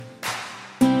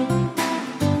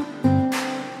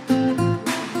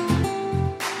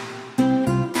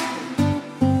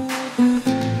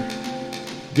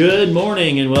Good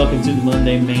morning and welcome to the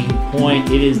Monday Main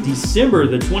Point. It is December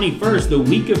the 21st, the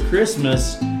week of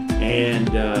Christmas,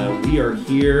 and we are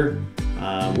here.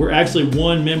 We're actually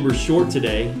one member short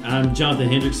today. I'm Jonathan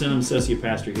Hendrickson. I'm Associate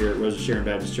Pastor here at Rosa Sharon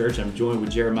Baptist Church. I'm joined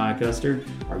with Jeremiah Custer,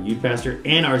 our youth pastor,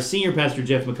 and our senior pastor,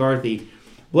 Jeff McCarthy.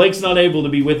 Blake's not able to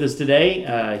be with us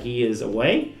today. He is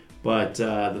away, but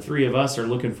the three of us are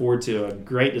looking forward to a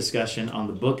great discussion on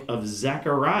the book of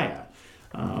Zechariah.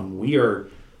 We are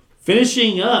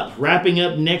wrapping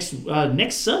up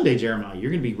next Sunday, Jeremiah.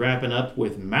 You're going to be wrapping up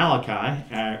with Malachi,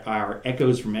 our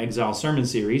Echoes from Exile sermon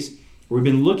series. We've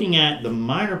been looking at the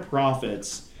minor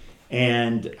prophets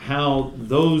and how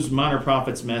those minor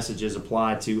prophets' messages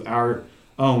apply to our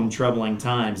own troubling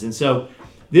times. And so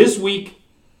this week,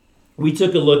 we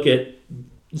took a look at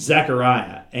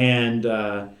Zechariah. And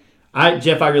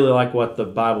Jeff, I really like what the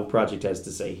Bible Project has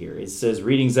to say here. It says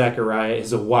reading Zechariah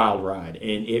is a wild ride,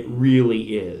 and it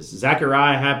really is.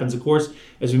 Zechariah happens, of course,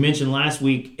 as we mentioned last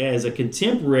week, as a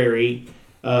contemporary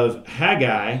of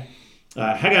Haggai.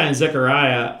 Haggai and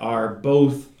Zechariah are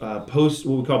both what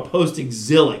we call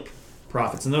post-exilic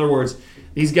prophets. In other words,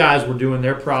 these guys were doing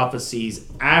their prophecies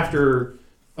after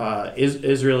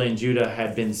Israel and Judah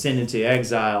had been sent into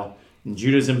exile. And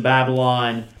Judah's in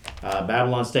Babylon.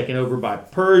 Babylon's taken over by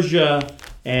Persia,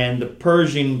 and the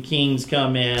Persian kings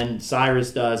come in.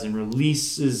 Cyrus does, and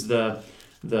releases the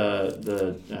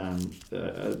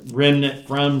remnant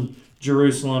from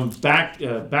Jerusalem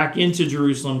back into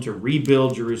Jerusalem to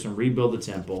rebuild Jerusalem, rebuild the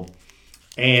temple.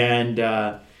 And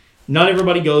not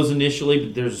everybody goes initially,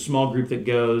 but there's a small group that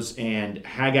goes, and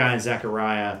Haggai and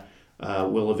Zechariah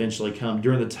will eventually come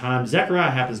during the time.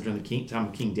 Zechariah happens during the time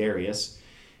of King Darius,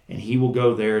 and he will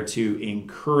go there to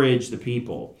encourage the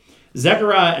people.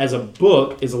 Zechariah as a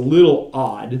book is a little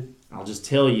odd. I'll just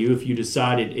tell you, if you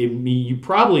decided, you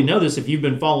probably know this if you've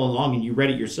been following along and you read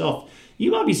it yourself.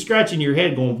 You might be scratching your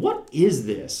head going, what is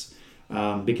this?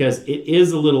 Because it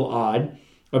is a little odd.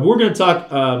 But we're going to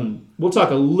talk, we'll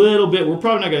talk a little bit. We're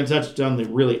probably not going to touch on the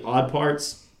really odd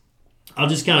parts. I'll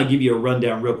just kind of give you a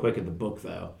rundown real quick of the book,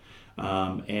 though.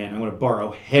 And I'm going to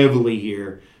borrow heavily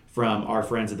here from our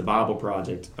friends at the Bible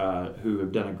Project, who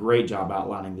have done a great job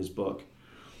outlining this book.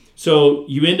 So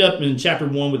you end up in chapter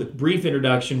 1 with a brief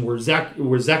introduction where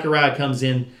Zechariah comes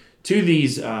in to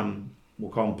these, we'll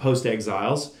call them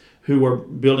post-exiles, who are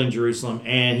building Jerusalem,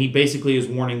 and he basically is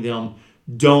warning them,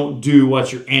 don't do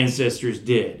what your ancestors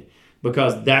did,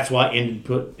 because that's what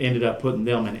ended up putting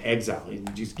them in exile. He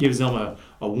just gives them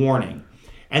a warning.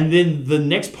 And then the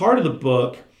next part of the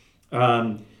book,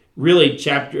 really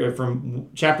from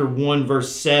chapter 1,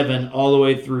 verse 7, all the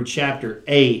way through chapter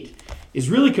 8, is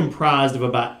really comprised of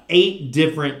about 8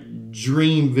 different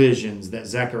dream visions that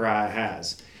Zechariah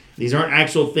has. These aren't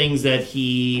actual things that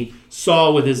he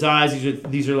saw with his eyes.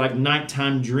 These are like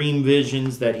nighttime dream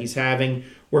visions that he's having,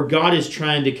 where God is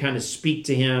trying to kind of speak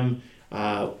to him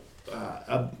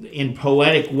in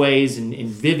poetic ways and in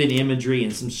vivid imagery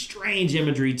and some strange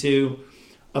imagery too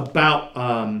about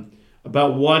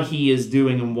what he is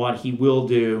doing and what he will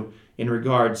do in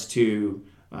regards to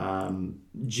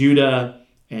Judah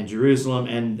and Jerusalem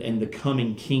and the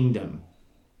coming kingdom.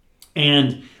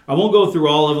 And I won't go through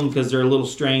all of them because they're a little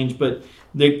strange, but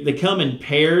they come in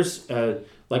pairs.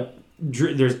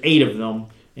 There's 8 of them.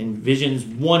 And visions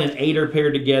 1 and 8 are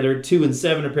paired together, 2 and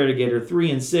 7 are paired together,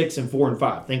 3 and 6 and 4 and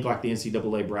 5. Think like the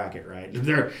NCAA bracket, right?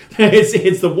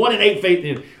 It's the 1 and 8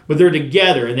 faith, but they're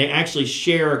together and they actually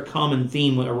share a common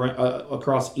theme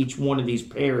across each one of these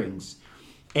pairings.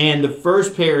 And the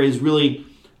first pair is really,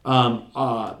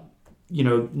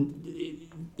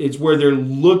 it's where they're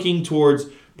looking towards.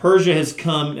 Persia has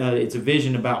come. It's a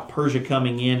vision about Persia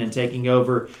coming in and taking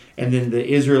over, and then the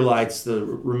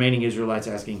remaining Israelites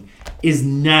asking, is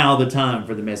now the time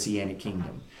for the Messianic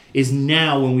kingdom? Is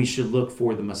now when we should look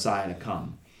for the Messiah to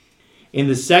come? In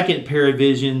the second pair of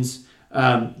visions,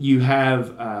 you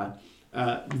have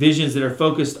visions that are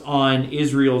focused on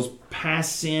Israel's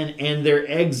past sin and their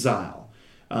exile.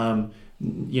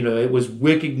 It was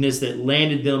wickedness that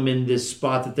landed them in this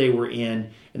spot that they were in.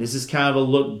 And this is kind of a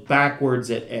look backwards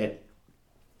at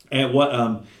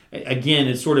what, again,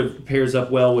 it sort of pairs up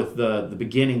well with the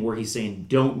beginning where he's saying,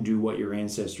 don't do what your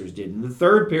ancestors did. In the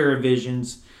third pair of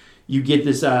visions, you get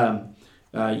this, idea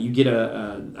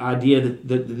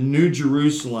that the New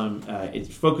Jerusalem,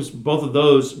 it's focused, both of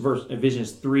those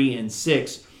visions 3 and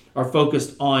 6 are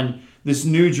focused on this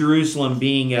New Jerusalem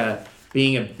being a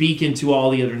beacon to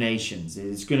all the other nations.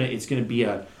 It's gonna be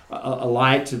a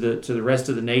light to the rest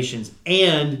of the nations,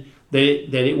 and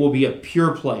that it will be a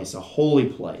pure place, a holy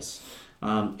place.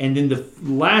 And then the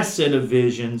last set of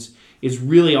visions is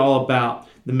really all about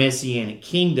the Messianic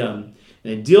kingdom.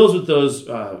 And it deals with those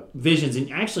visions.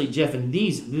 And actually, Jeff, and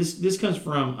this comes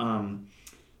from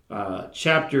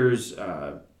chapters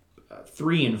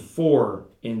 3 and 4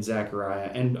 in Zechariah,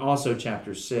 and also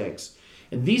chapter 6.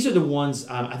 And these are the ones,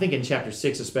 I think in chapter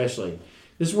 6 especially,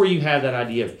 this is where you have that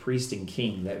idea of priest and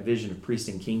king, that vision of priest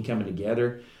and king coming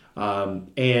together.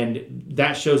 And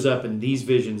that shows up in these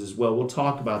visions as well. We'll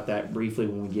talk about that briefly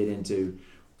when we get into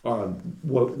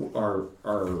what our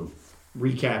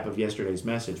recap of yesterday's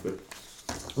message. But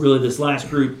really, this last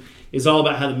group is all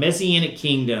about how the Messianic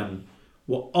kingdom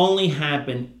will only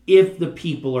happen if the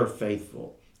people are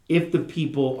faithful. If the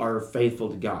people are faithful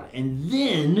to God. And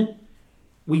then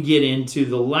we get into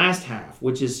the last half,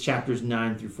 which is chapters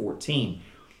 9 through 14.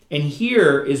 And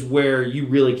here is where you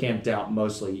really camped out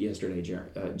mostly yesterday,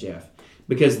 Jeff.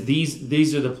 Because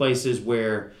these are the places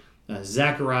where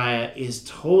Zechariah is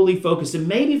totally focused. And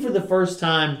maybe for the first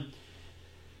time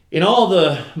in all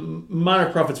the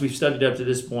minor prophets we've studied up to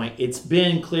this point, it's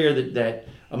been clear that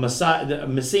a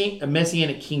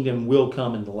Messianic kingdom will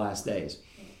come in the last days.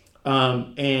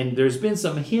 And there's been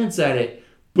some hints at it,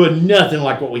 but nothing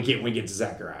like what we get when we get to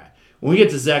Zechariah. When we get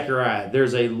to Zechariah,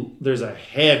 there's a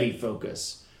heavy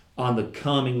focus on the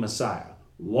coming Messiah,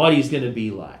 what he's going to be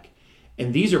like.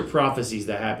 And these are prophecies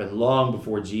that happen long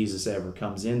before Jesus ever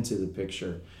comes into the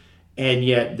picture. And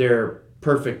yet they're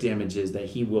perfect images that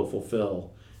he will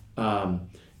fulfill.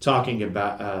 Talking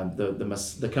about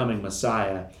the coming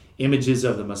Messiah, images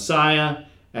of the Messiah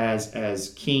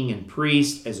as king and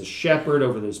priest, as a shepherd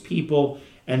over those people.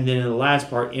 And then in the last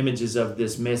part, images of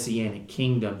this Messianic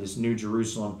kingdom, this New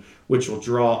Jerusalem, which will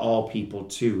draw all people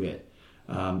to it.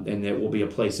 And it will be a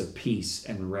place of peace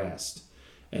and rest.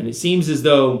 And it seems as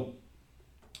though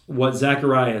what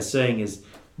Zechariah is saying is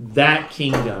that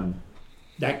kingdom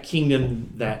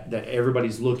that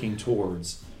everybody's looking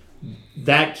towards,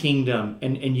 that kingdom,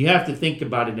 and you have to think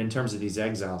about it in terms of these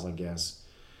exiles, I guess.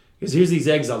 Because here's these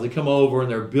exiles, they come over and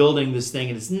they're building this thing,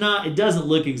 and it doesn't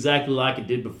look exactly like it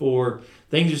did before.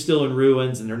 Things are still in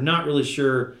ruins, and they're not really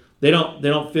sure. They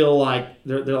don't feel like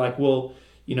they're like, well,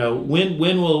 when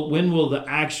will the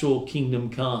actual kingdom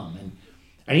come?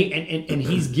 And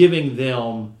he's giving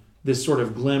them this sort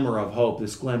of glimmer of hope,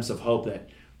 this glimpse of hope that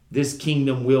this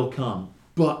kingdom will come,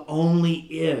 but only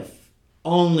if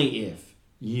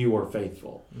you are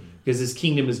faithful, because this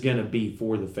kingdom is going to be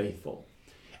for the faithful.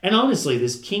 And honestly,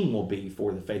 this king will be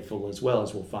for the faithful as well,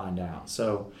 as we'll find out.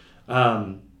 So,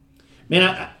 a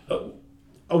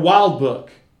wild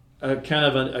book, kind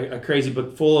of a crazy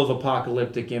book full of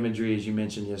apocalyptic imagery, as you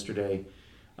mentioned yesterday.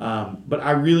 But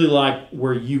I really like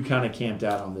where you kind of camped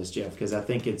out on this, Jeff, because I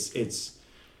think it's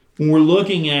when we're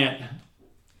looking at,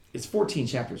 it's 14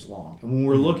 chapters long. And when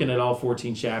we're looking at all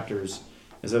 14 chapters,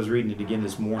 as I was reading it again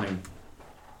this morning,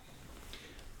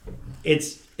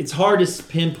 it's hard to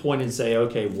pinpoint and say,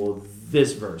 okay, well,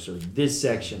 this verse or this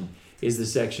section is the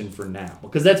section for now.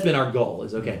 Because that's been our goal,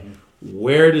 is, okay,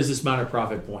 where does this minor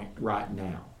prophet point right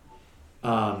now?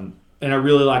 And I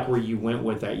really like where you went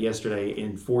with that yesterday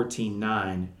in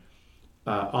 14:9.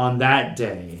 On that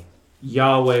day,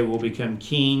 Yahweh will become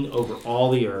king over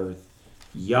all the earth,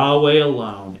 Yahweh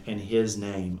alone, and his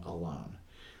name alone.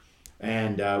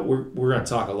 And we're going to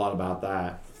talk a lot about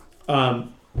that.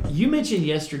 You mentioned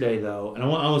yesterday, though, and I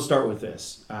want to start with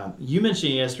this. You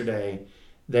mentioned yesterday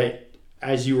that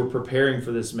as you were preparing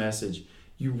for this message,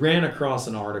 you ran across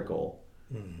an article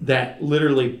that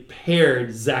literally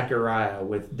paired Zechariah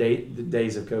with the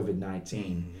days of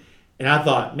COVID-19. And I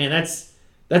thought, man,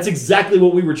 that's exactly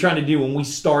what we were trying to do when we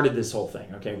started this whole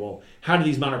thing. Okay, well, how do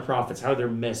these minor prophets, how do their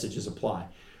messages apply?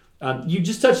 You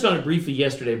just touched on it briefly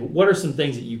yesterday, but what are some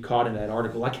things that you caught in that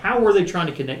article? Like, how were they trying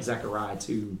to connect Zechariah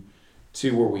to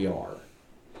where we are?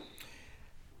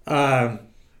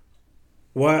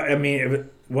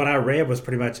 What I read was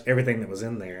pretty much everything that was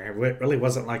in there. It really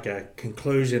wasn't like a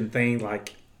conclusion thing,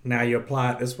 like now you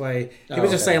apply it this way. He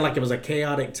was just saying like it was a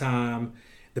chaotic time.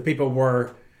 The people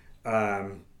were,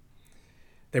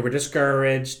 they were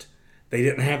discouraged. They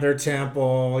didn't have their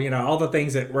temple. All the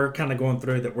things that we're kind of going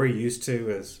through that we're used to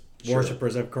as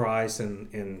worshipers of Christ.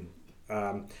 And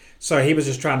so he was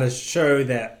just trying to show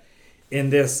that in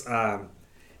this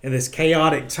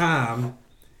chaotic time,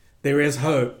 there is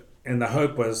hope. And the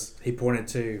hope was, he pointed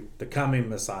to the coming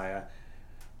Messiah,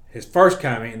 his first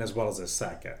coming as well as his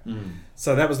second.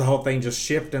 So that was the whole thing, just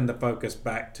shifting the focus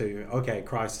back to, okay,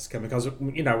 Christ is coming. Because,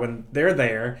 when they're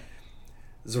there,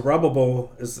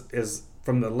 Zerubbabel is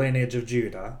from the lineage of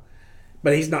Judah,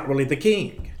 but he's not really the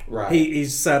king. Right.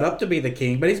 He's set up to be the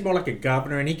king, but he's more like a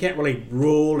governor, and he can't really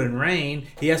rule and reign.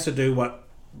 He has to do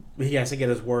he has to get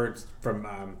his words from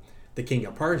the king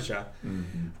of Persia.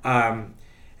 And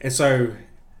so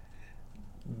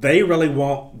they really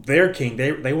want their king.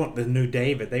 They want the new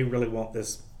David. They really want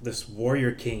this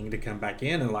warrior king to come back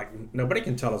in, and like nobody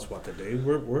can tell us what to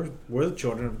do. We're the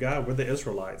children of God. We're the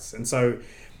Israelites, and so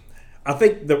I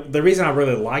think the reason I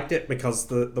really liked it because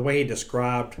the way he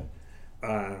described,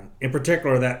 in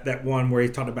particular that one where he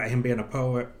talked about him being a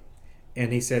poet,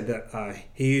 and he said that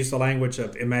he used the language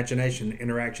of imagination,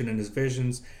 interaction, in his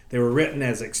visions. They were written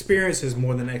as experiences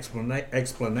more than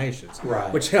explanations,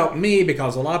 right? Which helped me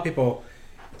because a lot of people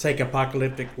take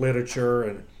apocalyptic literature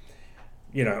and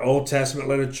Old Testament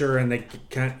literature, and they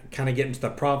kind of get into the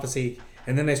prophecy,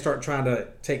 and then they start trying to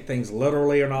take things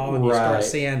literally and all, and you start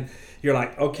seeing, you're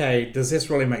like, okay, does this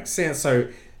really make sense? So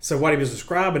what he was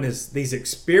describing is these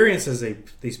experiences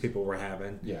these people were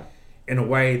having, in a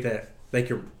way that they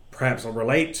could perhaps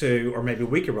relate to, or maybe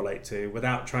we could relate to,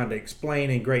 without trying to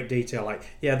explain in great detail, like,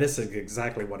 yeah, this is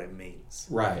exactly what it means.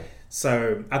 Right.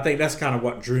 So I think that's kind of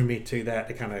what drew me to that,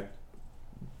 to kind of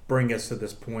bring us to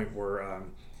this point where,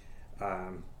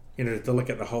 to look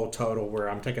at the whole total, where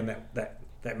I'm taking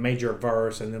that major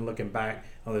verse and then looking back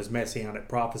on those messianic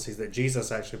prophecies that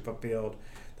Jesus actually fulfilled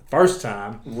the first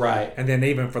time. Right. And then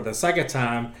even for the second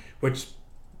time, where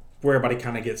everybody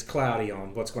kind of gets cloudy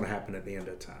on what's going to happen at the end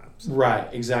of times. Right,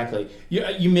 exactly.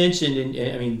 You mentioned,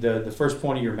 the first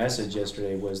point of your message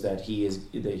yesterday was that he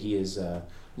is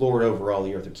Lord over all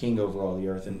the earth, or King over all the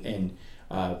earth, and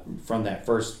from the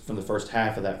first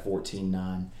half of that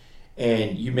 14:9,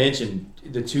 and you mentioned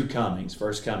the two comings,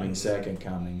 first coming, second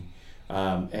coming,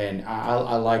 and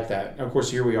I like that. Of course,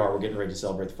 here we are, we're getting ready to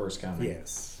celebrate the first coming.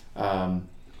 Yes.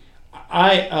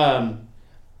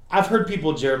 I've heard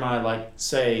people, Jeremiah,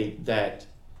 say that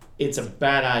it's a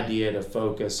bad idea to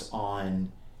focus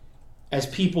on, as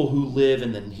people who live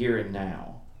in the here and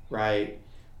now, right?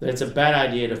 That it's a bad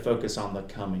idea to focus on the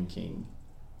coming king,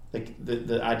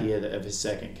 the idea of his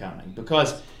second coming.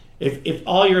 Because if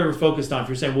all you're ever focused on, if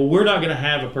you're saying, well, we're not going to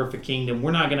have a perfect kingdom,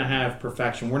 we're not going to have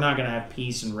perfection, we're not going to have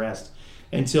peace and rest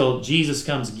until Jesus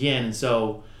comes again, and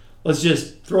so let's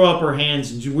just throw up our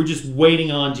hands and we're just waiting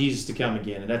on Jesus to come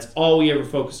again. And that's all we ever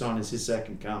focus on, is his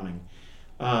second coming.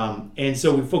 And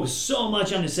so we focus so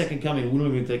much on his second coming, we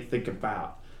don't even think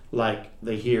about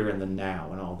the here and the now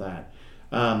and all that.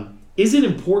 Is it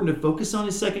important to focus on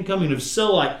his second coming? If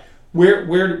so, where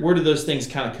do those things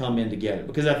kind of come in together?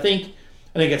 Because I think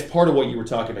that's part of what you were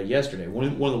talking about yesterday. One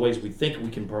of the ways we think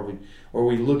we can probably, or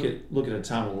we look at a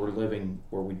time where we're living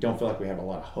where we don't feel like we have a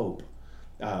lot of hope.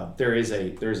 There is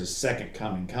a second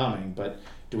coming, but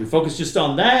do we focus just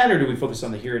on that, or do we focus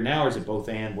on the here and now, or is it both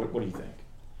and? What do you think?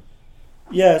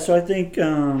 Yeah, so I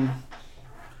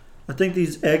think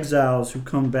these exiles who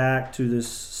come back to this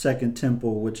second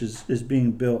temple, which is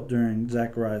being built during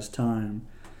Zechariah's time,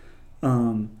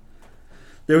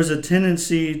 there was a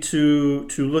tendency to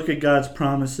look at God's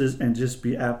promises and just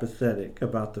be apathetic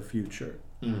about the future.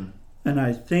 Mm. And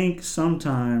I think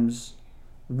sometimes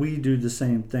we do the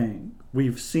same thing.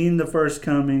 We've seen the first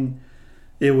coming.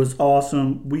 It was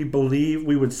awesome. We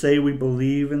would say we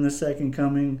believe in the second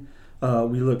coming.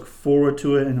 We look forward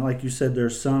to it. And like you said,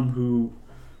 there's some who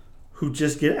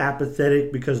just get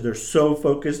apathetic because they're so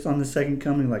focused on the second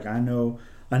coming. Like, I know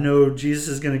Jesus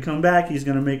is going to come back. He's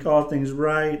going to make all things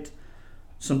right.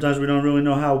 Sometimes we don't really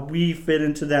know how we fit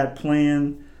into that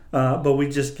plan, but we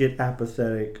just get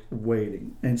apathetic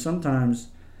waiting. And sometimes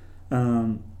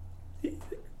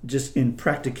just in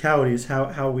practicalities,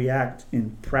 how we act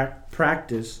in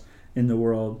practice in the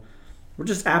world, we're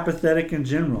just apathetic in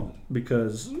general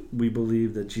because we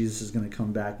believe that Jesus is going to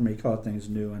come back, make all things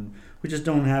new, and we just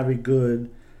don't have a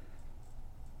good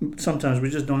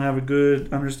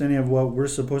understanding of what we're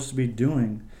supposed to be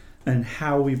doing and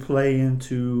how we play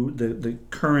into the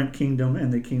current kingdom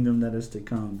and the kingdom that is to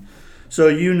come. So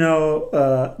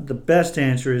the best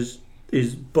answer is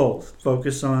both.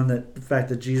 Focus on the fact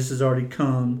that Jesus has already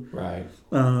come. Right.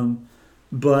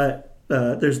 But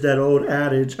there's that old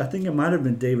adage, I think it might have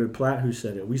been David Platt who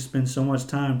said it. We spend so much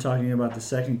time talking about the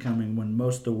second coming when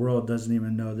most of the world doesn't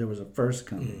even know there was a first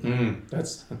coming. That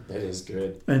is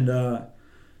good. And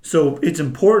so it's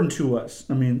important to us.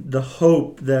 I mean, the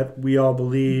hope that we all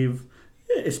believe,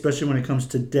 especially when it comes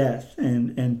to death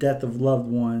and death of loved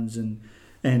ones and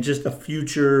just a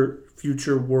future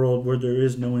world where there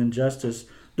is no injustice,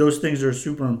 those things are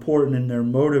super important and they're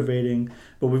motivating,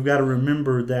 but we've got to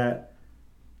remember that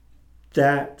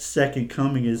second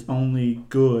coming is only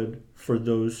good for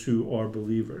those who are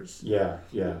believers. Yeah.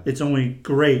 It's only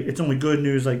great. It's only good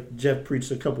news, like Jeff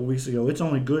preached a couple weeks ago. It's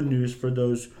only good news for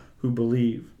those who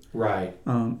believe. Right.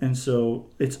 And so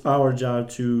it's our job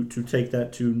to take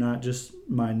that to not just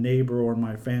my neighbor or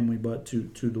my family, but to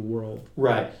the world.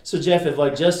 Right. So Jeff, if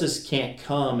like justice can't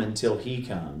come until he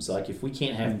comes, like if we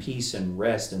can't have peace and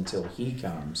rest until he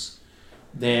comes,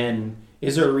 then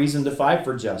is there a reason to fight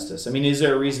for justice? I mean, is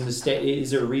there a reason to stay?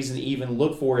 Is there a reason to even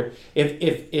look for it?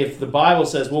 If the Bible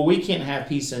says, well, we can't have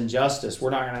peace and justice, we're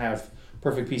not going to have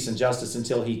perfect peace and justice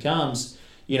until he comes,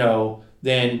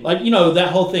 then that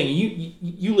whole thing,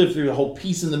 you lived through the whole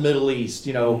peace in the Middle East,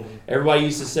 everybody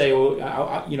used to say,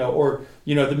 well,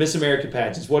 the Miss America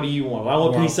pageants, what do you want? Well, I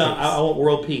want peace. I want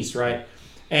world peace, right?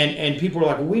 And people are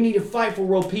like, well, we need to fight for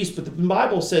world peace, but the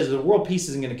Bible says the world peace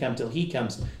isn't going to come till he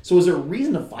comes. So is there a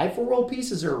reason to fight for world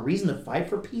peace? Is there a reason to fight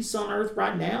for peace on earth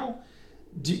right now?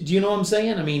 Do you know what I'm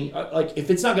saying? I mean, like if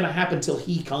it's not going to happen till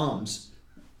he comes,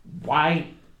 why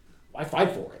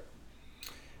fight for it?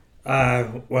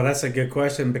 Well, that's a good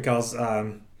question because,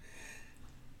 the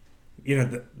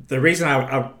reason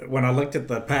I when I looked at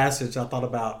the passage, I thought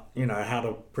about, how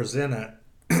to present it.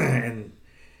 And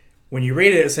when you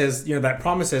read it, it says, that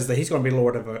promise says that he's going to be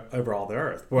Lord over all the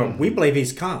earth. Well, we believe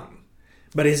he's come,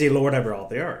 but is he Lord over all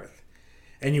the earth?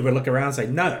 And you would look around and say,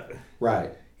 no.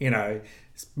 Right.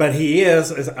 But he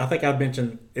is, as I think I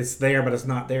mentioned, it's there, but it's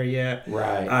not there yet.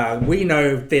 Right. We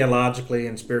know theologically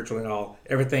and spiritually and all,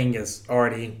 everything is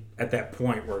already at that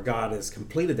point where God has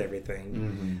completed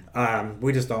everything. Mm-hmm.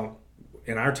 We just don't,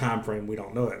 in our time frame, we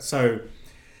don't know it. So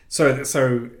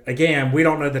again, we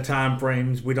don't know the time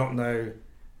frames. We don't know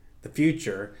the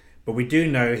future, but we do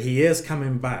know he is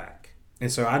coming back.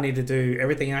 And so I need to do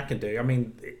everything I can do. I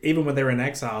mean, even when they were in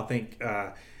exile, I think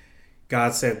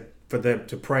God said for them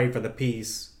to pray for the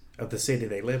peace of the city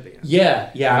they live in. Yeah,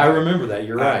 I remember that.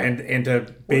 You're right. And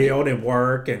to build and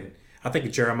work, and I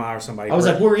think Jeremiah or somebody. I was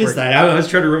like, where is that? I was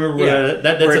trying to remember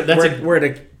where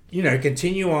to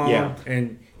continue on. Yeah.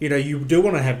 And you do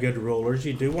want to have good rulers.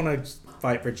 You do want to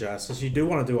fight for justice. You do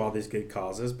want to do all these good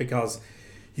causes because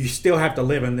you still have to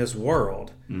live in this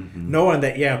world, knowing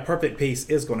that perfect peace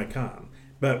is going to come.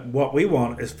 But what we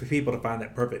want is for people to find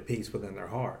that perfect peace within their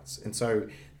hearts. And so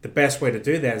the best way to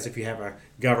do that is if you have a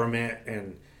government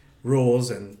and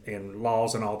rules and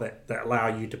laws and all that allow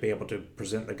you to be able to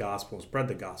present the gospel and spread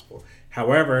the gospel.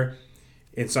 However,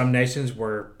 in some nations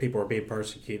where people are being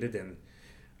persecuted and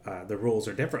the rules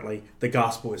are differently, the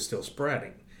gospel is still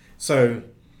spreading. So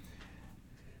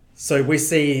we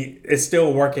see it's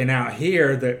still working out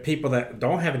here that people that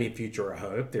don't have any future or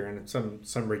hope, they're in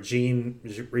some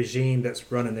regime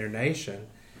that's running their nation,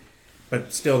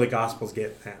 but still the gospel's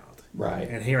getting out. Right.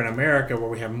 And here in America, where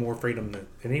we have more freedom than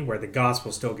anywhere, the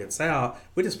gospel still gets out.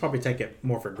 We just probably take it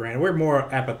more for granted. We're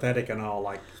more apathetic and all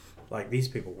like these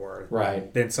people were,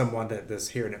 right, than someone that's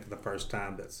hearing it for the first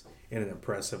time that's in an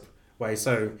impressive way.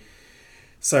 So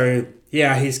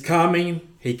yeah, he's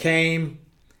coming. He came,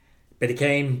 but he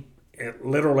came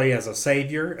literally as a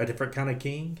savior, a different kind of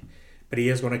king. But he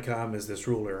is going to come as this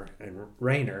ruler and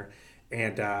reigner,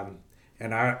 and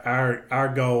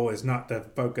our goal is not to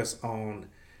focus on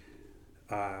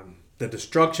the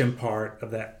destruction part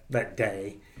of that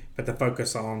day, but to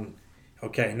focus on,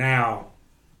 okay, now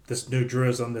this new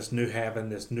Jerusalem, this new heaven,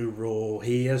 this new rule.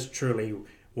 He is truly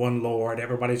one Lord.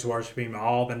 Everybody's worshiping him,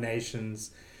 all the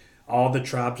nations, all the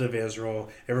tribes of Israel,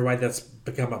 everybody that's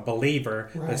become a believer,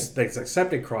 right, that's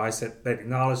accepted Christ, that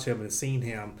acknowledged him and seen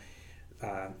him,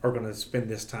 are going to spend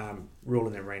this time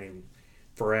ruling and reigning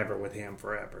forever with him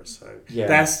forever. So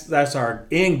that's our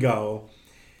end goal.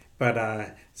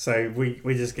 But so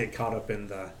we just get caught up in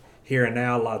the here and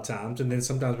now a lot of times, and then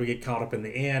sometimes we get caught up in the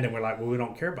end, and we're like, well, we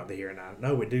don't care about the here and now.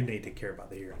 No, we do need to care about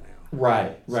the here and now.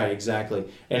 Right, exactly.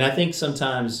 And I think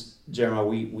sometimes, Jeremiah,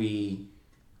 we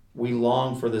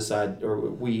long for this, or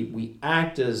we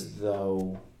act as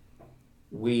though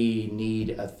we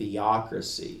need a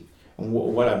theocracy. And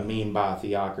what I mean by a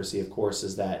theocracy, of course,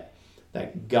 is that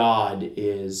God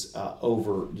is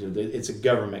over. It's a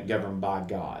government governed by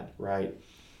God, right?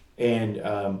 And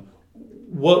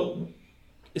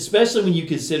especially when you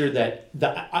consider that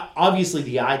obviously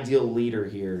the ideal leader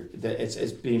here that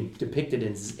it's being depicted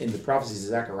in the prophecies of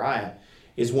Zechariah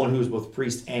is one who is both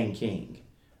priest and king,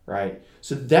 right?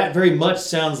 So that very much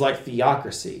sounds like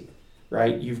theocracy,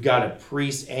 right? You've got a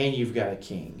priest and you've got a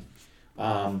king.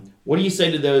 What do you say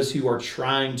to those who are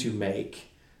trying to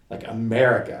make like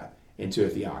America into a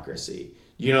theocracy?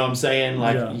 You know what I'm saying?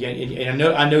 Like, and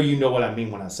I know you know what I mean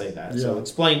when I say that. Yeah. So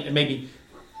explain, and maybe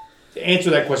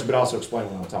answer that question, but also explain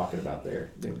what I'm talking about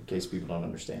there, in case people don't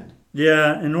understand.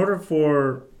 Yeah, in order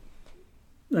for,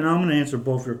 and I'm going to answer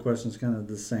both your questions kind of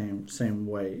the same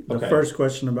way. The first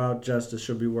question about justice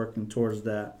should be working towards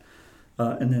that,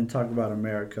 and then talk about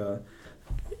America.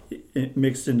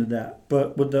 mixed into that.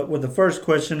 But with the first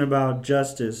question about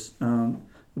justice,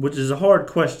 which is a hard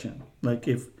question, like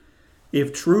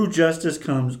if true justice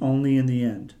comes only in the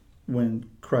end when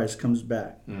Christ comes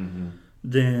back,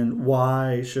 then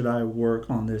why should I work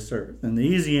on this earth? And the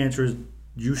easy answer is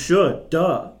you should.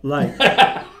 Duh. Like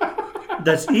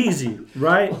that's easy,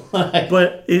 right?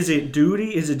 But is it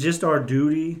duty? Is it just our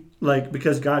duty? Like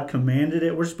because God commanded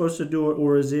it, we're supposed to do it,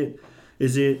 or is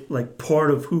it like part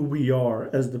of who we are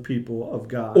as the people of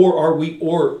God? Or are we,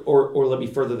 or let me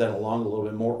further that along a little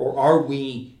bit more, or are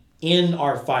we in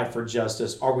our fight for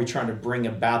justice, are we trying to bring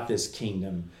about this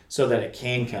kingdom so that it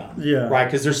can come? Yeah. Right?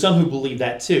 Because there's some who believe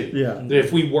that too. Yeah. That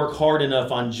if we work hard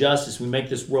enough on justice, we make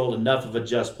this world enough of a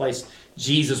just place,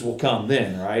 Jesus will come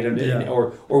then, right?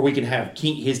 Or we can have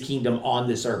his kingdom on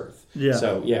this earth. Yeah.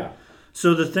 So, yeah.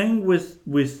 So the thing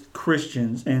with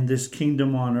Christians and this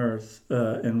kingdom on earth,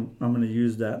 and I'm going to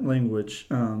use that language,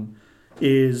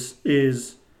 is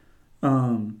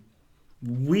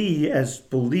we as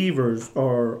believers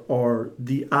are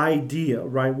the idea,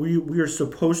 right? We are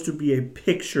supposed to be a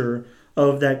picture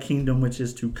of that kingdom which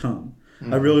is to come.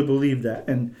 I really believe that,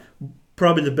 and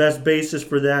probably the best basis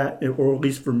for that, or at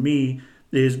least for me,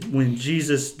 is when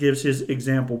Jesus gives his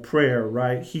example prayer,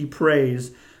 right? He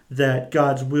prays that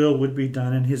God's will would be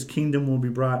done and his kingdom will be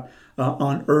brought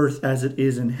on earth as it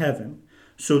is in heaven.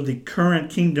 So the current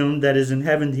kingdom that is in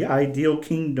heaven, the ideal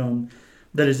kingdom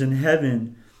that is in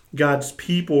heaven, God's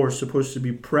people are supposed to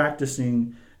be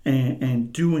practicing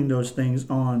and doing those things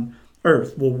on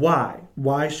earth. Well, why?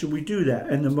 Why should we do that?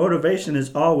 And the motivation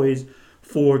is always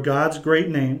for God's great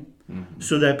name,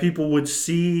 so that people would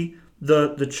see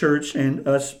the church and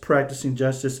us practicing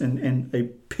justice and a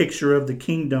picture of the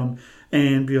kingdom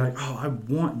and be like, oh, I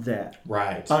want that.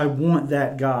 Right. I want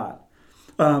that God.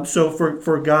 So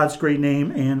for God's great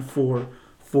name and for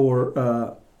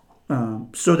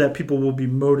so that people will be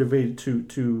motivated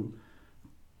to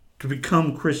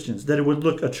become Christians, that it would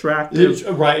look attractive.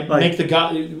 Right. Like,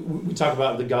 We talk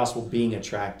about the gospel being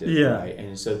attractive. Yeah. Right.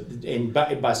 And so, and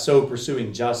by so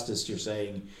pursuing justice, you're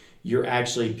saying you're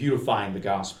actually beautifying the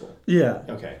gospel. Yeah.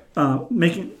 Okay.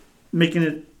 Making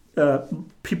it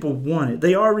people want it.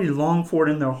 They already long for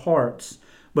it in their hearts,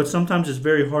 but sometimes it's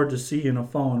very hard to see in a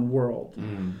fallen world.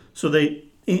 So they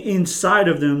inside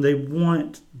of them they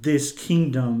want this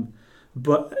kingdom,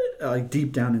 but like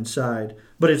deep down inside.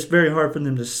 But it's very hard for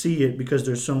them to see it because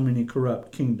there's so many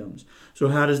corrupt kingdoms. So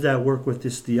how does that work with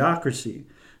this theocracy?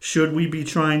 Should we be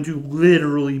trying to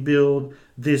literally build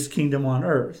this kingdom on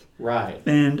earth? Right.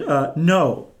 And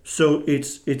no. So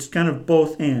it's kind of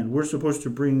both and. We're supposed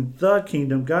to bring the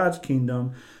kingdom, God's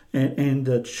kingdom, and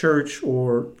the church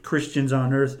or Christians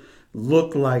on earth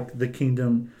look like the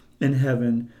kingdom in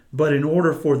heaven. But in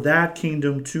order for that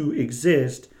kingdom to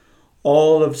exist,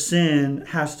 all of sin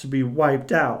has to be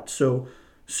wiped out. So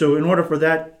in order for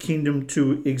that kingdom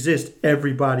to exist,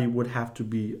 everybody would have to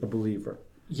be a believer.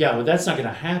 Yeah, but that's not going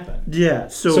to happen. Yeah.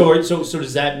 So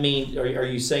does that mean? Are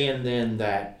you saying then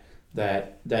that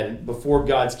before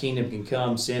God's kingdom can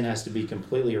come, sin has to be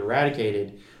completely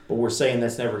eradicated? But we're saying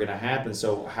that's never going to happen.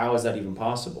 So how is that even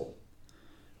possible?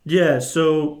 Yeah.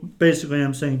 So basically,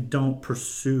 I'm saying don't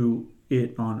pursue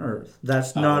it on earth.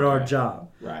 That's not our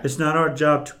job. Right. It's not our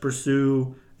job to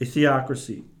pursue a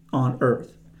theocracy on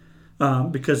earth,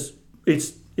 because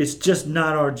it's just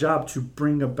not our job to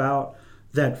bring about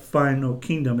that final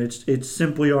kingdom. It's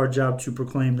simply our job to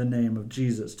proclaim the name of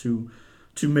Jesus, to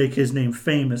make his name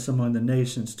famous among the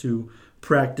nations, to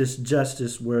practice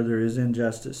justice where there is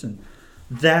injustice. And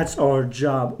that's our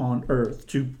job on earth,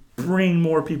 to bring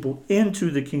more people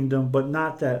into the kingdom, but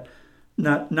not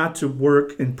to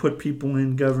work and put people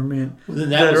in government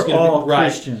that are all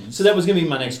Christians. So that was going to be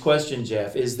my next question,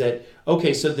 Jeff, is that,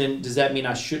 okay, so then does that mean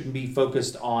I shouldn't be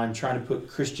focused on trying to put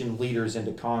Christian leaders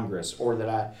into Congress, or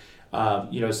that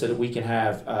so that we can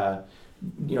have,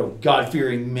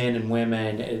 God-fearing men and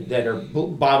women that are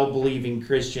Bible-believing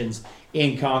Christians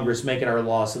in Congress making our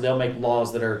laws, so they'll make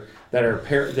laws that are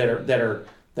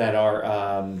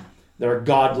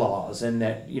God laws, and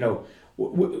that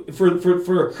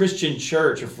for a Christian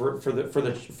church, or for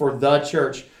the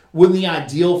church, wouldn't the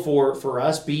ideal for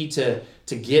us be to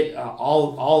get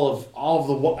all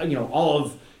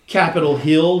of Capitol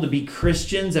Hill to be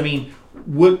Christians? I mean,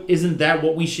 isn't that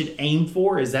what we should aim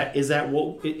for? Is that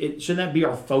what shouldn't that be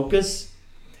our focus?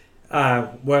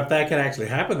 Well, if that could actually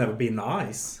happen, that would be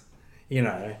nice,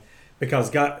 because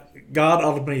God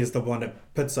ultimately is the one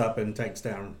that puts up and takes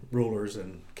down rulers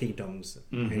and kingdoms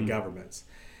and governments.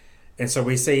 And so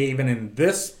we see even in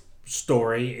this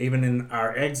story, even in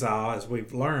our exile, as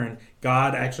we've learned,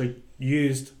 God actually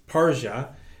used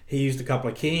Persia. He used a couple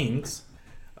of kings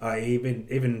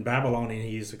Even Babylonian, he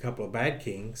used a couple of bad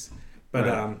kings, but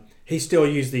Right. he still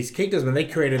used these kingdoms, and they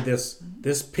created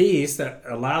this peace that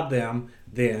allowed them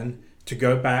then to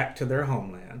go back to their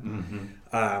homeland.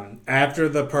 After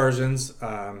the Persians,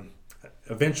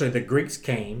 eventually the Greeks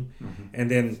came,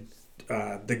 and then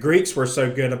the Greeks were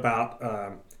so good about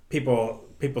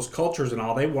people's cultures and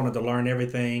all. They wanted to learn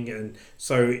everything, and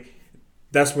so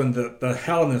that's when the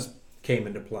Hellenists came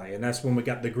into play, and that's when we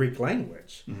got the Greek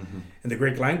language. And the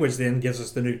Greek language then gives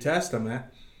us the New Testament,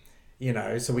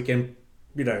 so we can,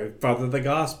 further the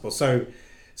gospel.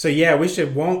 So yeah, we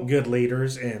should want good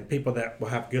leaders and people that will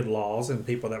have good laws and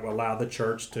people that will allow the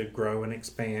church to grow and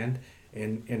expand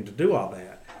and to do all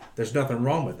that. There's nothing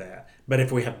wrong with that. But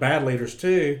if we have bad leaders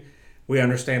too, we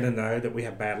understand and know that we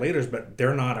have bad leaders, but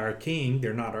they're not our king,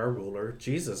 they're not our ruler,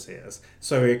 Jesus is.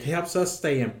 So it helps us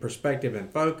stay in perspective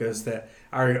and focus that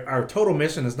our total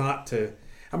mission is not to,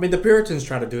 the Puritans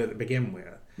try to do it to begin with.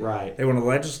 Right. They want to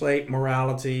legislate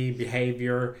morality,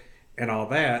 behavior, and all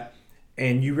that,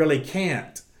 and you really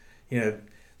can't.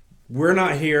 We're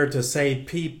not here to save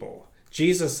people.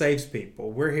 Jesus saves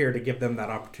people. We're here to give them that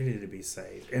opportunity to be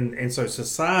saved. And so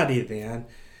society then,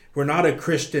 we're not a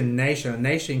Christian nation. A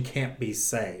nation can't be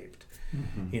saved.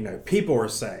 People are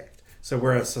saved. So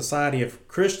we're a society of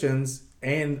Christians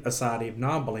and a society of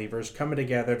non-believers coming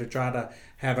together to try to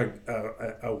have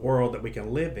a world that we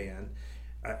can live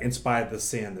in spite of the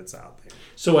sin that's out there.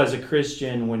 So as a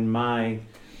Christian, when my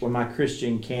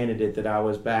Christian candidate that I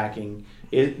was backing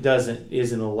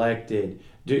isn't elected,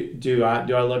 do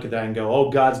I look at that and go, oh,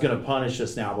 God's going to punish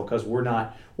us now because we're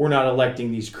not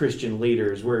electing these Christian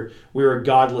leaders. We're a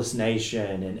godless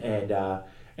nation,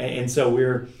 and so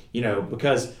we're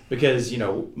because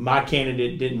my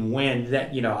candidate didn't win,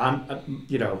 that I'm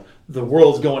the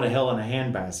world's going to hell in a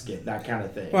handbasket, that kind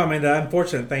of thing. Well, the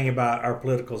unfortunate thing about our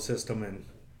political system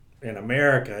in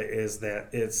America is that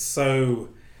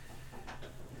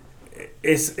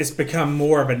it's become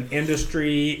more of an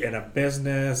industry and a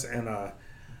business and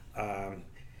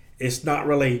it's not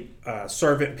really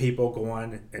servant people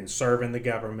going and serving the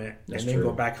government That's and then true.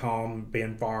 go back home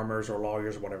being farmers or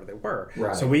lawyers or whatever they were.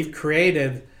 Right. So we've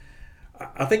created,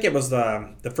 I think it was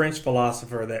the French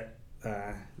philosopher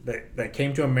that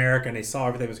came to America and he saw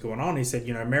everything that was going on. He said,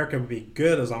 America would be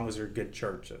good as long as there are good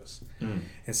churches.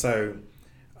 And so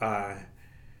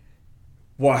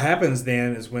what happens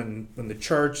then is when the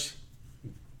church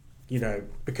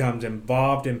becomes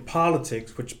involved in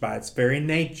politics, which by its very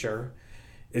nature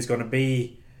is going to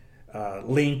be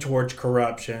lean towards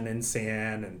corruption and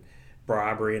sin and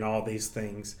bribery and all these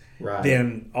things, Right.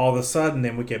 then all of a sudden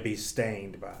then we can be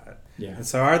stained by it. Yeah. And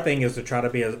so our thing is to try to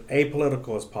be as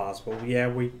apolitical as possible. Yeah,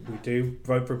 we do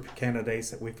vote for candidates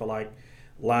that we feel like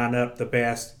line up the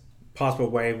best possible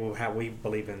way with how we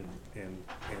believe in and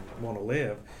want to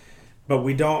live. But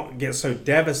we don't get so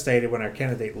devastated when our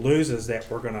candidate loses that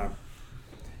we're going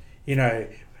to,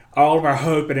 all of our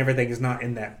hope and everything is not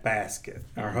in that basket.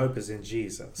 Our hope is in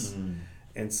Jesus.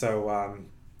 And so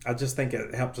I just think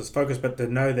it helps us focus, but to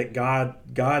know that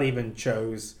God even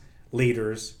chose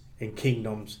leaders and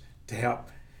kingdoms to help,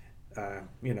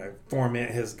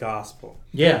 foment his gospel.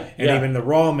 Yeah. And even the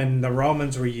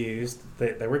Romans were used.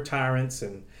 They were tyrants,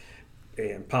 and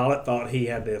Pilate thought he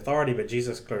had the authority, but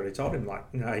Jesus clearly told him,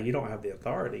 no, you don't have the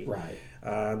authority. Right.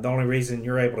 The only reason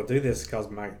you're able to do this is because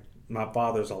my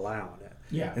Father's allowing it.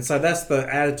 Yeah. And so that's the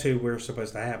attitude we're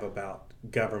supposed to have about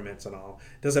governments and all.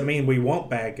 Doesn't mean we want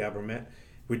bad government.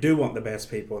 We do want the best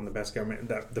people and the best government.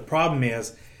 The problem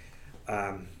is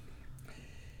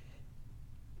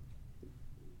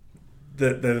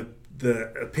the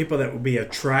people that would be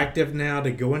attractive now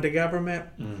to go into government.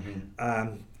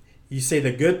 You see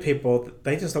the good people,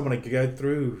 they just don't want to go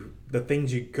through the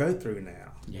things you go through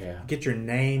now. Yeah. Get your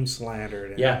name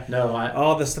slandered. And Yeah. No.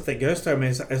 all the stuff that goes through.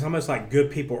 It's almost like good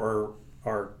people are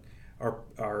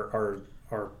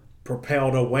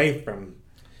propelled away from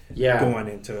going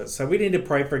into it. So we need to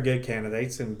pray for good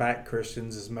candidates and back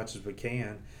Christians as much as we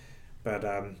can. But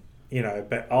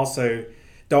but also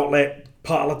don't let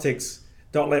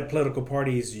political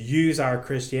parties use our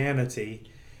Christianity,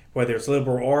 whether it's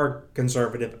liberal or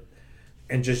conservative,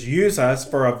 and just use us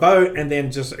for a vote and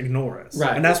then just ignore us.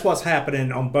 Right. And that's what's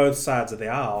happening on both sides of the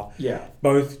aisle. Yeah.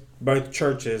 Both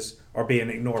churches are being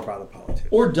ignored by the politics.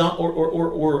 Or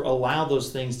allow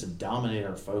those things to dominate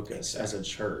our focus as a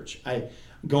church.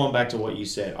 Going back to what you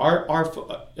said,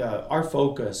 our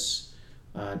focus,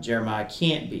 Jeremiah,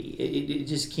 can't be. It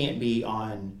just can't be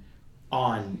on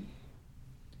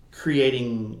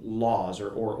creating laws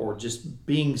or just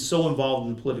being so involved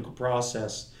in the political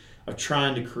process of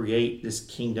trying to create this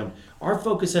kingdom. Our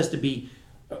focus has to be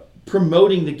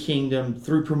promoting the kingdom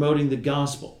through promoting the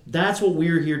gospel. That's what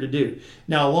we're here to do.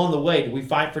 Now, along the way, do we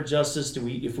fight for justice?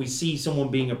 If we see someone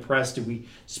being oppressed, do we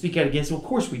speak out against it? Well, of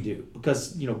course we do,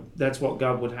 because that's what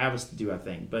God would have us to do, I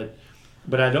think. But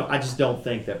I just don't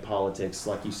think that politics,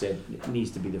 like you said,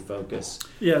 needs to be the focus.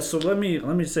 Yeah. So let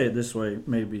me say it this way.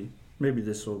 Maybe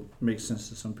this will make sense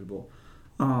to some people.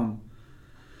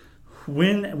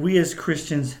 When we as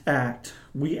Christians act,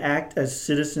 we act as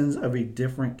citizens of a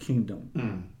different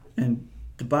kingdom. And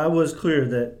the Bible is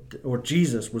clear or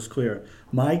Jesus was clear,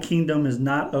 my kingdom is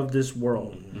not of this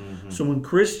world. Mm-hmm. So when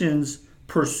Christians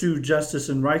pursue justice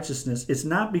and righteousness, it's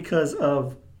not because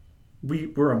of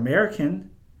we're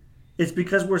American. It's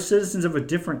because we're citizens of a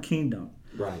different kingdom.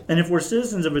 Right. And if we're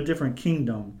citizens of a different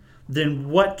kingdom, then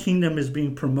what kingdom is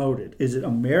being promoted? Is it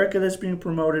America that's being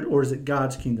promoted, or is it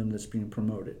God's kingdom that's being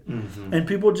promoted? Mm-hmm. And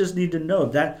people just need to know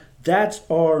that that's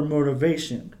our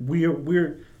motivation.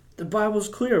 We're the Bible's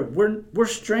clear. We're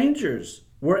strangers.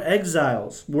 We're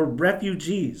exiles. We're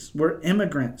refugees. We're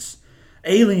immigrants,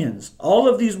 aliens. All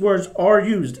of these words are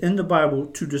used in the Bible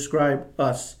to describe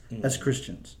us as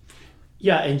Christians.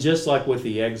 Yeah, and just like with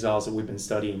the exiles that we've been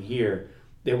studying here,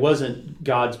 it wasn't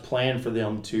God's plan for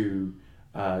them to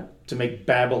make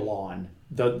Babylon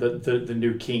the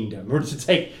new kingdom, or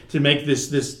to make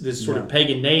this sort of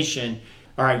pagan nation.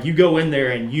 All right, you go in there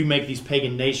and you make these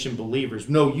pagan nation believers.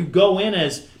 No, you go in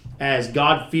as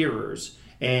God-fearers,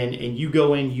 and you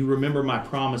go in, you remember my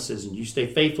promises, and you stay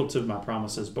faithful to my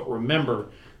promises. But remember,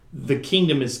 the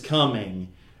kingdom is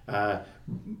coming,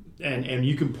 and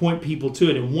you can point people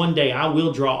to it. And one day I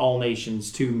will draw all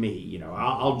nations to me.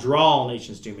 I'll draw all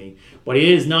nations to me. But it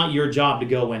is not your job to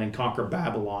go in and conquer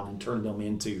Babylon and turn them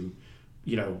into,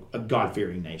 a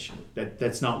God-fearing nation.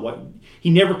 That's not what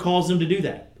he never calls them to do.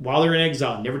 That while they're in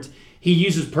exile, he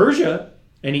uses Persia,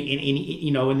 and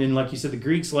and then like you said, the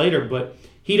Greeks later. But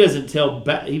he doesn't tell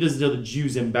the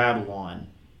Jews in Babylon,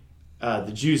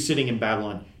 the Jews sitting in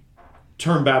Babylon,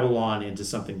 turn Babylon into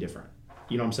something different.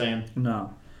 You know what I'm saying?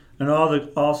 No. And all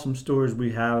the awesome stories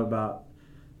we have about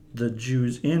the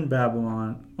Jews in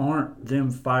Babylon aren't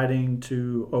them fighting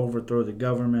to overthrow the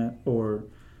government, or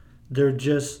they're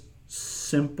just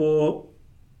simple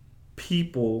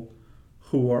people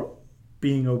who are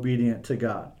being obedient to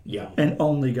God. Yeah. And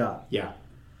only God. Yeah.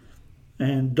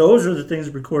 And those are the things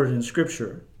recorded in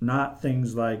Scripture, not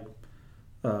things like,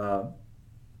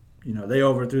 they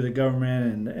overthrew the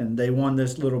government and they won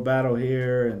this little battle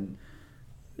here, and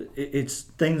it's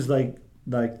things like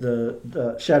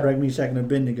the Shadrach, Meshach, and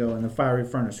Abednego in the fiery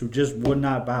furnace, who just would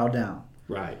not bow down.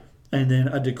 Right. And then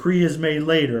a decree is made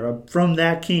later from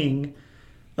that king,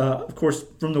 of course,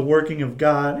 from the working of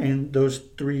God and those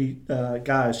three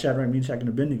guys, Shadrach, Meshach, and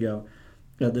Abednego.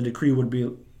 The decree would be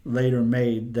later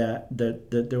made that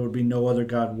there would be no other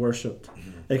God worshipped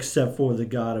except for the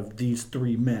God of these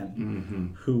three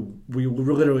men, who we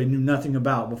literally knew nothing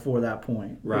about before that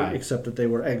point, right? Except that they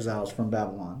were exiles from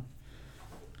Babylon.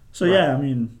 So yeah, I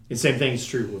mean, the same thing's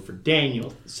true for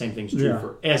Daniel. The same thing's true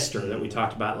for Esther that we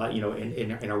talked about, like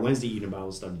in our Wednesday evening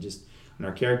Bible study, just in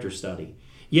our character study.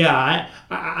 Yeah,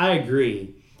 I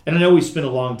agree, and I know we spent a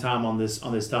long time on this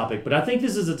topic, but I think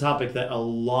this is a topic that a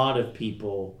lot of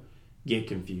people get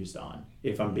confused on.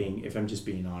 If I'm just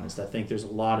being honest, I think there's a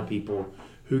lot of people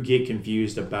who get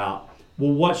confused about,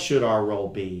 well, what should our role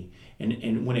be?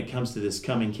 And when it comes to this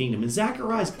coming kingdom. And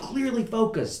Zechariah is clearly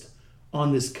focused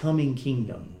on this coming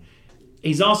kingdom.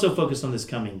 He's also focused on this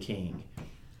coming king.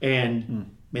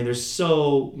 And man, there's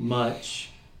so much.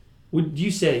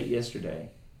 You said it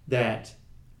yesterday that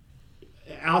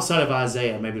outside of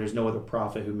Isaiah, maybe there's no other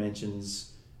prophet who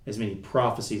mentions as many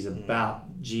prophecies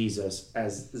about Jesus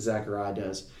as Zechariah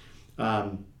does.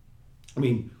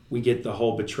 We get the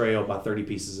whole betrayal by 30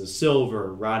 pieces of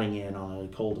silver, riding in on a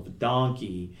colt of a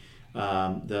donkey,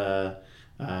 the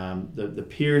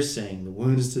piercing, the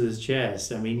wounds to his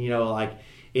chest.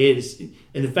 It is,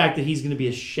 and the fact that he's going to be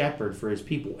a shepherd for his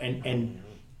people, and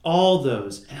all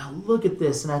those. And I look at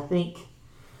this and I think,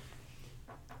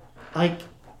 I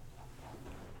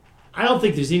don't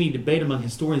think there's any debate among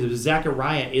historians that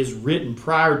Zechariah is written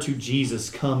prior to Jesus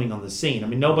coming on the scene.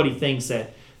 Nobody thinks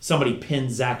that somebody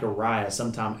penned Zechariah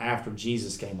sometime after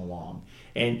Jesus came along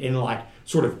and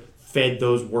sort of fed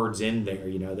those words in there,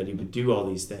 that he would do all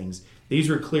these things. These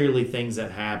were clearly things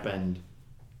that happened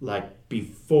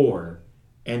before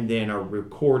and then are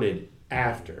recorded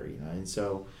after, And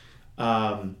so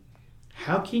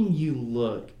how can you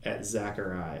look at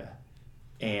Zechariah,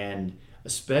 and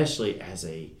especially as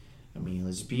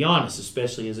let's be honest,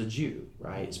 especially as a Jew,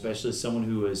 right? Especially as someone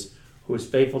who is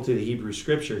faithful to the Hebrew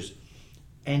Scriptures,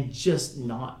 and just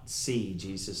not see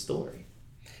Jesus' story?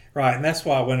 Right, and that's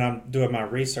why when I'm doing my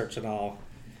research and all,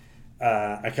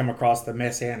 I come across the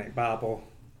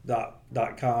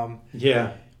MessianicBible.com.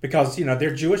 Yeah. Because,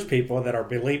 they're Jewish people that are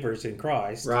believers in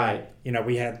Christ. Right.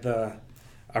 We had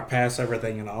our Passover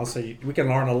thing and all, so we can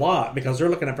learn a lot because they're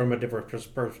looking at it from a different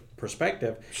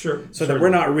perspective. Sure. So that we're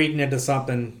not reading into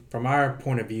something from our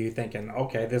point of view thinking,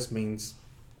 okay, this means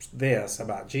this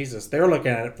about Jesus. They're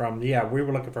looking at it from, we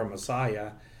were looking for a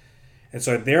Messiah. And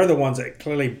so they're the ones that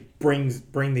clearly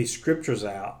bring these scriptures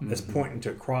out as pointing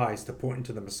to Christ, to pointing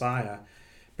to the Messiah,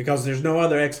 because there's no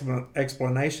other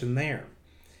explanation there.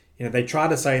 They try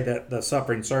to say that the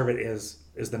suffering servant is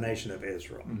the nation of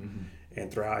Israel. And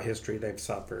throughout history, they've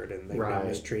suffered and they've been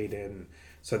mistreated. And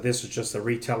so this is just a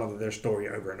retelling of their story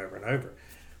over and over and over.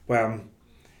 Well,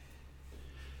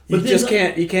 you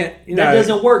can't. That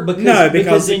doesn't work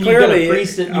because then clearly, you've got a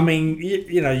priest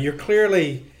you're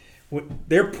clearly.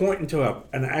 They're pointing to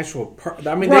an actual.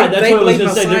 They believe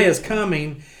Messiah is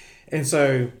coming, and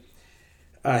so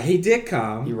he did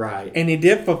come. You're right, and he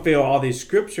did fulfill all these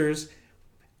scriptures,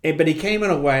 but he came in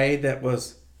a way that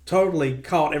was totally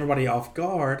caught everybody off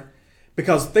guard.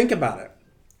 Because think about it,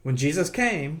 when Jesus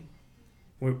came,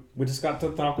 we just got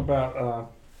to talking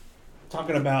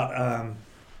about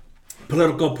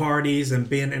political parties and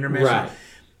being intermission. Right.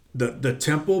 The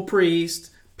temple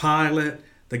priest, Pilate,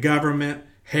 the government,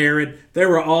 Herod, they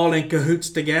were all in cahoots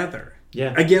together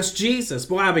against Jesus.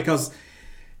 Why? Because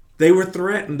they were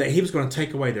threatened that he was going to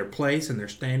take away their place and their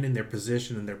standing, their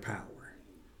position, and their power.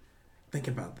 Think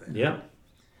about that. Yeah.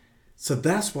 So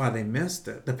that's why they missed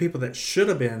it. The people that should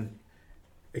have been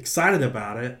excited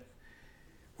about it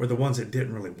were the ones that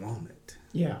didn't really want it.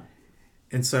 Yeah.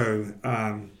 And so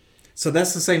so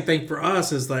that's the same thing for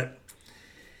us, is that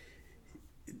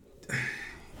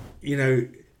we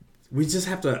just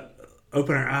have to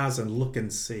open our eyes and look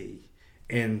and see.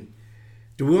 And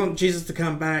do we want Jesus to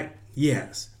come back?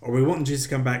 Yes. Or we want Jesus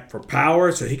to come back for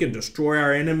power so he can destroy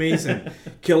our enemies and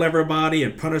kill everybody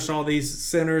and punish all these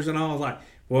sinners and all? Like,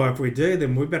 well, if we do,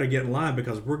 then we better get in line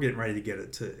because we're getting ready to get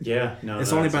it too. Yeah, no.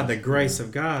 It's only by the grace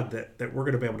of God that we're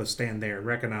going to be able to stand there and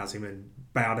recognize him and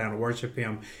bow down and worship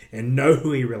him and know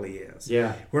who he really is.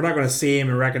 Yeah. We're not going to see him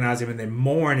and recognize him and then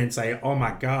mourn and say, oh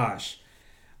my gosh,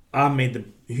 I made the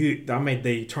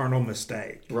eternal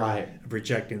mistake of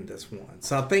rejecting this one.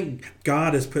 So I think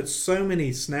God has put so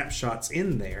many snapshots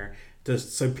in there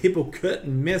so people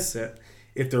couldn't miss it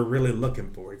if they're really looking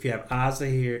for it. If you have eyes to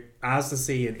hear, eyes to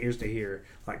see, and ears to hear,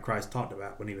 like Christ talked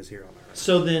about when he was here on earth.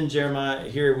 So then, Jeremiah,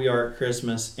 here we are at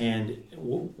Christmas, and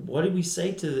what did we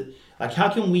say to how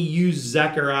can we use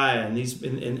Zechariah and these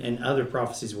and other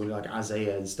prophecies, like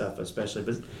Isaiah and stuff,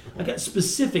 especially, but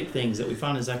specific things that we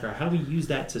find in Zechariah? How do we use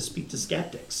that to speak to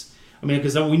skeptics? I mean,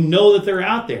 because we know that they're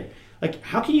out there. Like,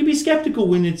 how can you be skeptical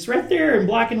when it's right there in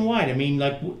black and white? I mean,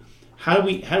 how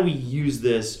do we use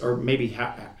this, or maybe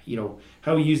how do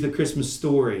we use the Christmas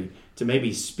story to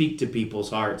maybe speak to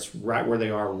people's hearts right where they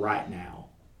are right now?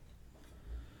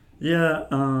 Yeah,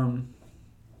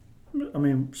 I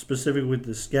mean, specifically with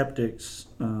the skeptics,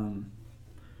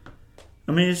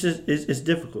 it's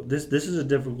difficult. This is a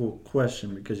difficult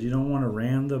question because you don't want to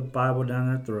ram the Bible down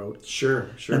their throat. Sure.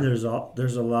 And there's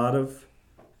a lot of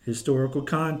historical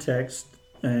context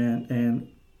and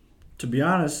to be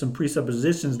honest, some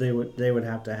presuppositions they would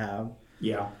have to have.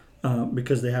 Yeah.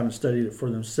 Because they haven't studied it for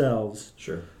themselves.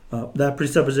 Sure. That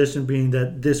presupposition being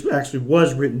that this actually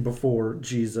was written before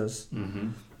Jesus.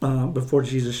 Mm-hmm. Before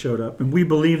Jesus showed up. And we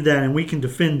believe that and we can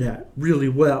defend that really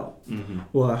well. Mm-hmm.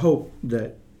 Well, I hope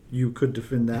that you could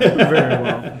defend that very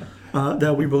well.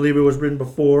 That we believe it was written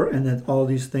before and that all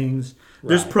these things,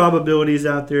 there's probabilities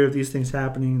out there of these things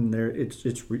happening and it's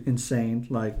insane.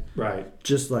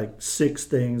 Just like 6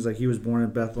 things, like he was born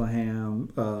in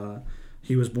Bethlehem,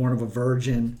 he was born of a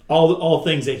virgin. All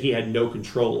things that he had no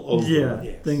control over. Yeah,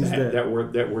 things that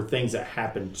were things that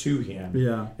happened to him.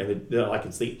 Yeah, and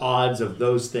it's the odds of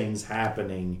those things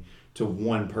happening to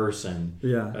one person.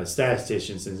 Yeah,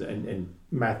 statisticians and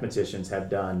mathematicians have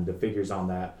done the figures on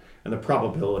that, and the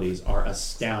probabilities are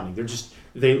astounding.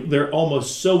 They're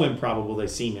almost so improbable they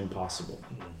seem impossible.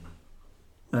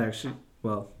 Actually,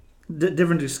 well.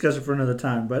 Different discussion for another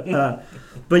time, but yeah,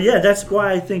 that's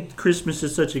why I think Christmas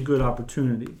is such a good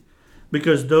opportunity,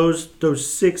 because those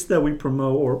 6 that we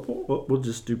promote, or we'll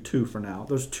just do 2 for now.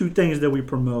 Those 2 things that we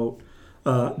promote,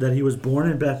 that he was born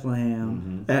in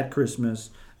Bethlehem at Christmas,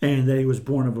 and that he was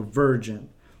born of a virgin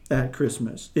at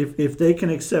Christmas. If they can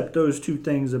accept those 2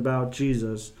 things about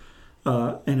Jesus,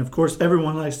 and of course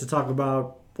everyone likes to talk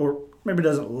about, or maybe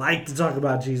doesn't like to talk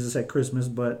about Jesus at Christmas,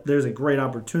 but there's a great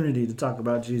opportunity to talk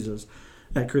about Jesus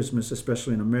at Christmas,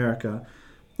 especially in America.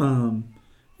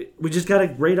 we just got a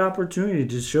great opportunity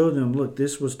to show them, look,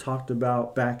 this was talked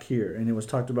about back here, and it was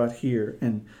talked about here,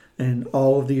 and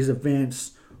all of these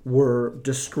events were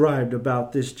described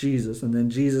about this Jesus. And then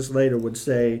Jesus later would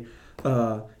say,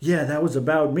 yeah, that was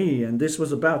about me, and this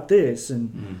was about this,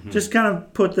 and just kind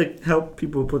of help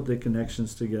people put the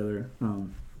connections together.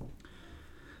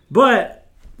 But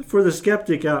for the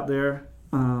skeptic out there,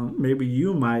 maybe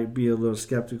you might be a little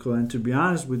skeptical, and to be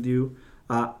honest with you,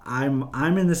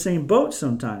 I'm in the same boat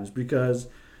sometimes, because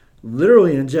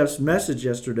literally in Jeff's message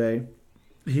yesterday,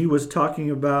 he was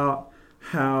talking about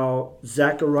how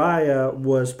Zechariah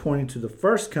was pointing to the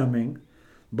first coming,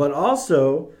 but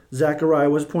also Zechariah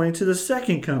was pointing to the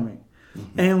second coming.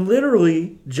 And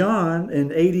literally, John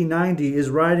in AD 90 is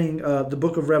writing the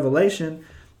book of Revelation,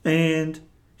 and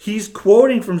he's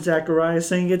quoting from Zechariah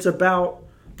saying it's about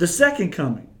the second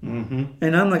coming.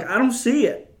 And I'm like, I don't see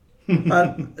it.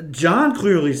 John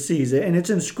clearly sees it, and it's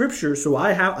in Scripture, so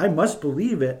I must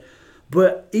believe it.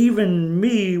 But even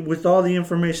me, with all the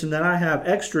information that I have,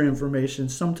 extra information,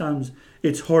 sometimes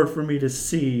it's hard for me to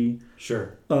see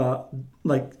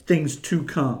like things to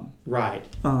come. Right.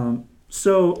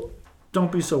 So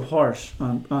don't be so harsh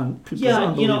on people's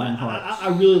unbelieving hearts. I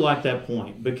really like that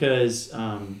point, because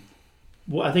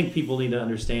I think people need to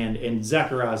understand, and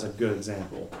Zechariah is a good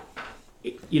example.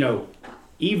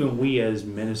 Even we as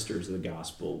ministers of the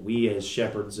gospel, we as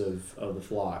shepherds of the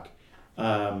flock,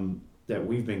 that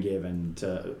we've been given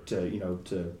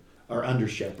to our under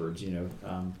shepherds,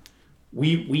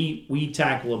 we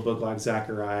tackle a book like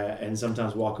Zechariah and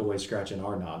sometimes walk away scratching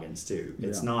our noggins too.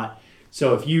 It's not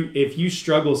so if you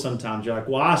struggle sometimes, you're like,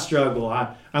 well, I struggle.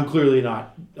 I'm clearly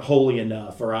not holy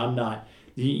enough, or I'm not.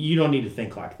 You don't need to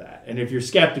think like that. And if you're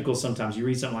skeptical, sometimes you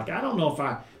read something like, I don't know if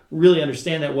I really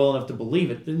understand that well enough to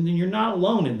believe it, then you're not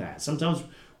alone in that. Sometimes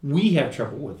we have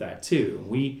trouble with that too.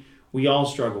 We all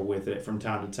struggle with it from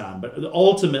time to time. But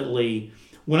ultimately,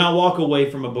 when I walk away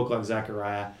from a book like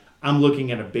Zechariah, I'm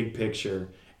looking at a big picture,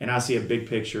 and I see a big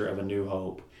picture of a new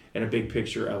hope and a big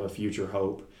picture of a future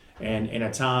hope. And in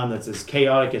a time that's as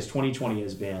chaotic as 2020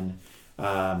 has been,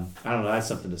 I don't know, that's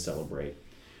something to celebrate.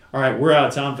 All right, we're out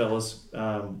of time, fellas.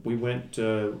 We went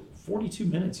 42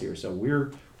 minutes here, so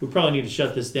we probably need to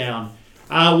shut this down.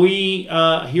 We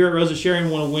here at Rosa Sharon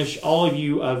want to wish all of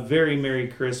you a very Merry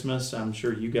Christmas. I'm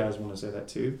sure you guys want to say that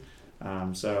too.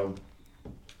 So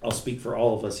I'll speak for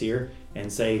all of us here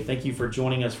and say thank you for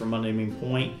joining us for Monday Main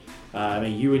Point.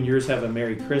 May you and yours have a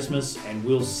Merry Christmas, and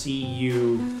we'll see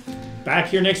you back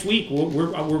here next week.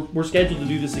 We're scheduled to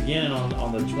do this again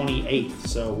on the 28th,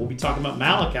 so we'll be talking about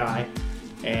Malachi,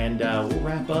 and we'll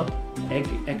wrap up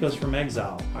Echoes from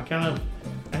Exile.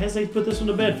 I hesitate to put this one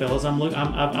to bed, fellas.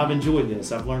 I've enjoyed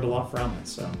this. I've learned a lot from it.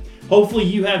 So hopefully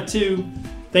you have too.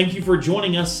 Thank you for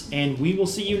joining us, and we will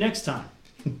see you next time.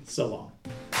 So long.